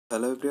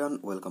Hello everyone,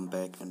 welcome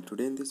back, and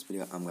today in this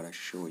video I'm gonna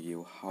show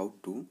you how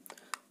to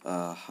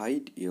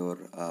hide your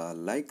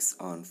likes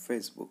on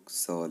Facebook.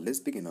 So let's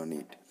begin on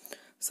it.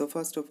 So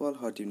first of all,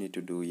 what you need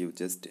to do, you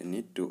just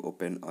need to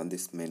open on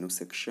this menu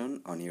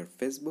section on your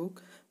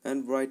Facebook,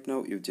 and right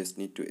now you just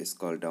need to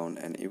scroll down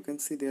and you can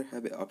see there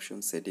have a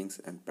option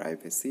settings and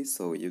privacy.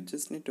 So you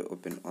just need to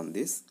open on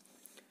this,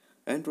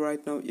 and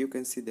right now you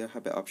can see there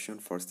have a option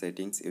for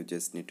settings. You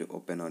just need to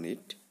open on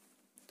it,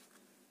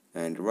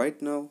 and right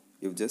now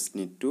you just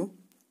need to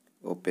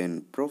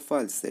open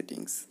profile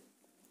settings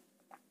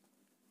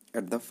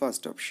at the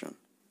first option,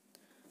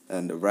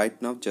 and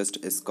right now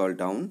just scroll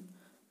down,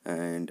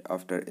 and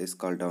after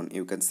scroll down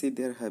you can see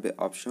there have a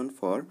option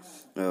for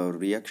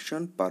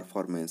reaction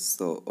performance.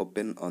 So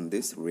open on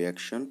this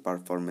reaction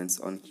performance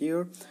on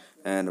here,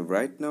 and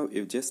right now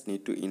you just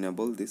need to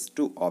enable this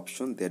two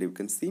option. There you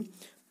can see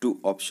two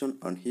option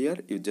on here.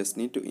 You just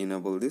need to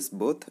enable this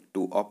both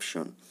two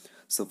option.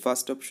 So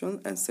first option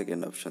and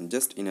second option,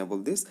 just enable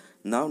this.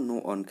 Now no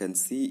one can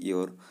see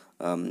your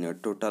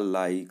total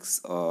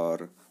likes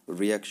or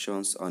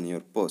reactions on your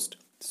post.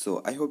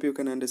 So I hope you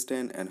can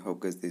understand, and hope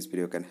guys this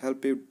video can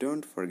help you.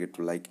 Don't forget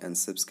to like and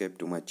subscribe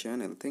to my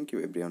channel. Thank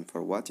you everyone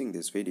for watching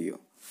this video.